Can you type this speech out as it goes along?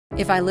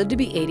If I live to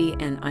be 80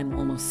 and I'm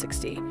almost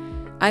 60,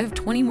 I have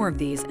 20 more of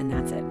these and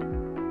that's it.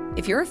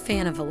 If you're a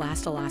fan of the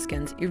Last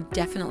Alaskans, you're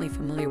definitely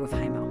familiar with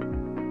Heimo.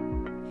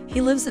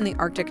 He lives in the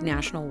Arctic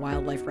National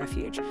Wildlife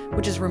Refuge,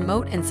 which is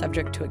remote and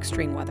subject to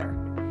extreme weather.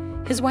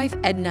 His wife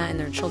Edna and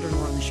their children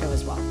were on the show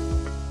as well.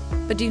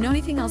 But do you know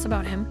anything else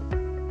about him?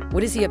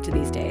 What is he up to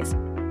these days?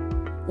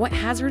 What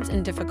hazards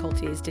and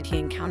difficulties did he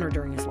encounter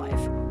during his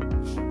life?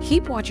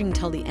 Keep watching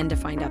till the end to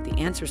find out the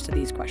answers to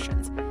these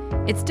questions.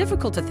 It's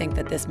difficult to think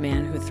that this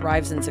man, who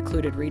thrives in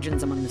secluded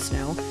regions among the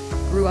snow,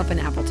 grew up in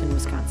Appleton,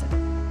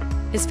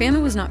 Wisconsin. His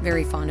family was not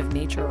very fond of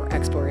nature or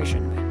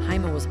exploration, but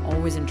Heimo was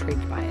always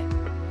intrigued by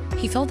it.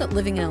 He felt that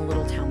living in a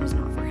little town was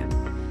not for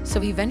him,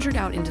 so he ventured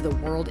out into the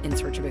world in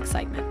search of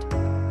excitement.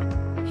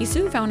 He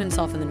soon found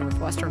himself in the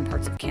northwestern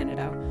parts of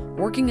Canada,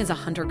 working as a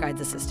hunter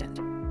guide's assistant.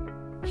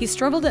 He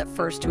struggled at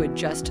first to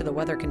adjust to the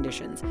weather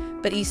conditions,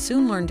 but he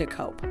soon learned to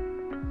cope.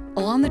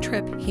 Along the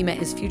trip, he met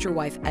his future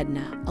wife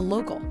Edna, a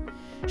local.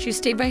 She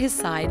stayed by his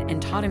side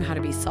and taught him how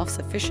to be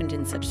self-sufficient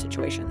in such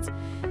situations.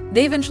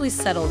 They eventually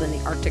settled in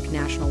the Arctic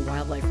National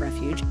Wildlife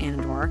Refuge,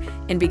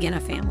 and began a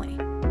family.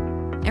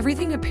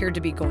 Everything appeared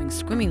to be going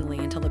swimmingly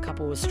until the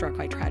couple was struck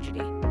by tragedy.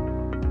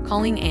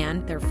 Colleen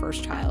Ann, their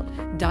first child,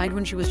 died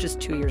when she was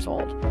just 2 years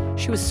old.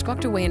 She was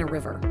swept away in a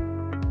river.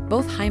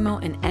 Both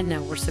Heimo and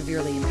Edna were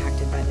severely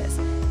impacted by this,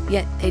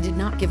 yet they did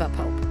not give up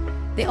hope.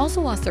 They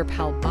also lost their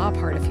pal Bob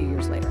Hart a few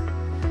years later.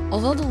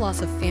 Although the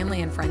loss of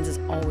family and friends is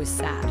always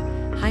sad,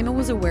 Heimo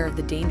was aware of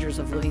the dangers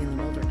of living in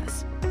the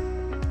wilderness.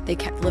 They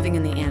kept living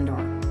in the Andor.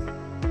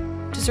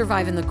 To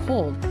survive in the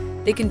cold,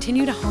 they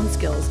continued to hone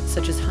skills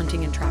such as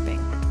hunting and trapping.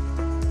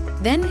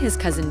 Then his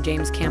cousin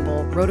James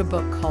Campbell wrote a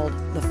book called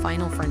The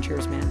Final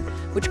Frontiersman,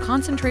 which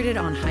concentrated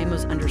on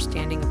Heimo's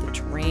understanding of the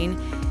terrain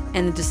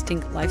and the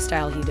distinct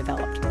lifestyle he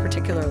developed,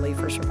 particularly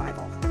for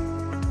survival.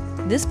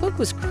 This book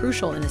was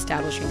crucial in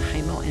establishing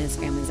Heimo and his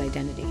family's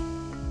identity.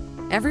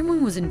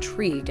 Everyone was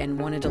intrigued and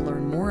wanted to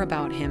learn more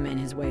about him and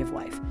his way of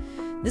life.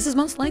 This is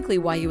most likely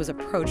why he was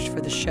approached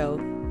for the show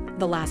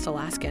The Last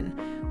Alaskan,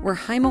 where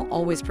Heimo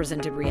always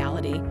presented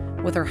reality,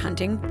 whether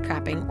hunting,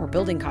 trapping, or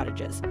building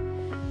cottages.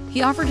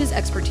 He offered his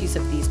expertise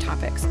of these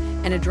topics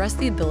and addressed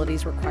the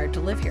abilities required to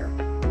live here.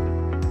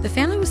 The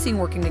family was seen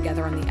working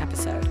together on the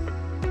episode.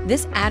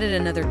 This added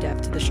another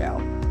depth to the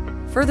show.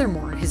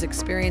 Furthermore, his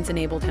experience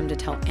enabled him to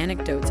tell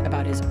anecdotes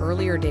about his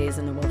earlier days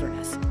in the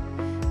wilderness.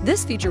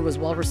 This feature was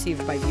well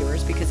received by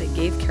viewers because it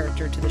gave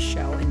character to the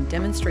show and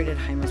demonstrated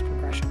Heimo's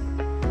progression.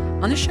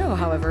 On the show,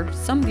 however,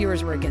 some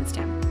viewers were against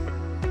him.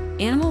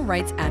 Animal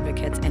rights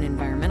advocates and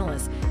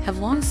environmentalists have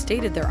long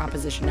stated their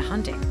opposition to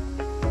hunting.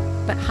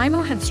 But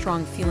Heimo had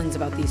strong feelings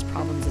about these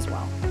problems as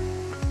well.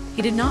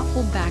 He did not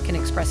hold back in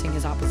expressing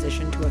his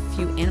opposition to a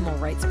few animal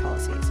rights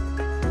policies.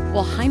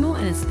 While Heimo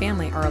and his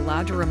family are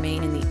allowed to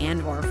remain in the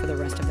Andor for the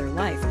rest of their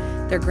life,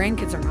 their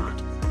grandkids are not.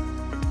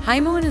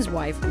 Heimo and his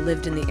wife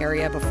lived in the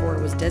area before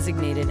it was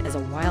designated as a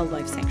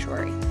wildlife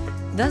sanctuary.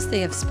 Thus, they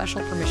have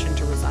special permission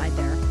to reside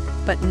there,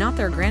 but not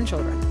their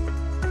grandchildren.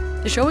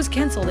 The show was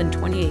canceled in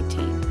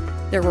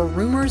 2018. There were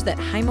rumors that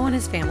Heimo and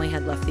his family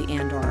had left the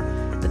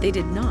Andor, but they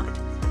did not.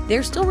 They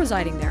are still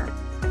residing there.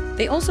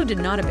 They also did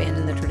not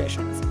abandon the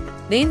traditions.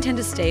 They intend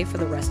to stay for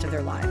the rest of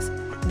their lives.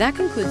 That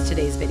concludes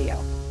today's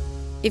video.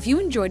 If you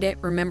enjoyed it,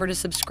 remember to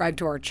subscribe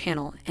to our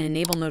channel and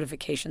enable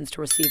notifications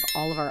to receive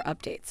all of our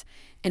updates.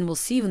 And we'll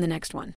see you in the next one.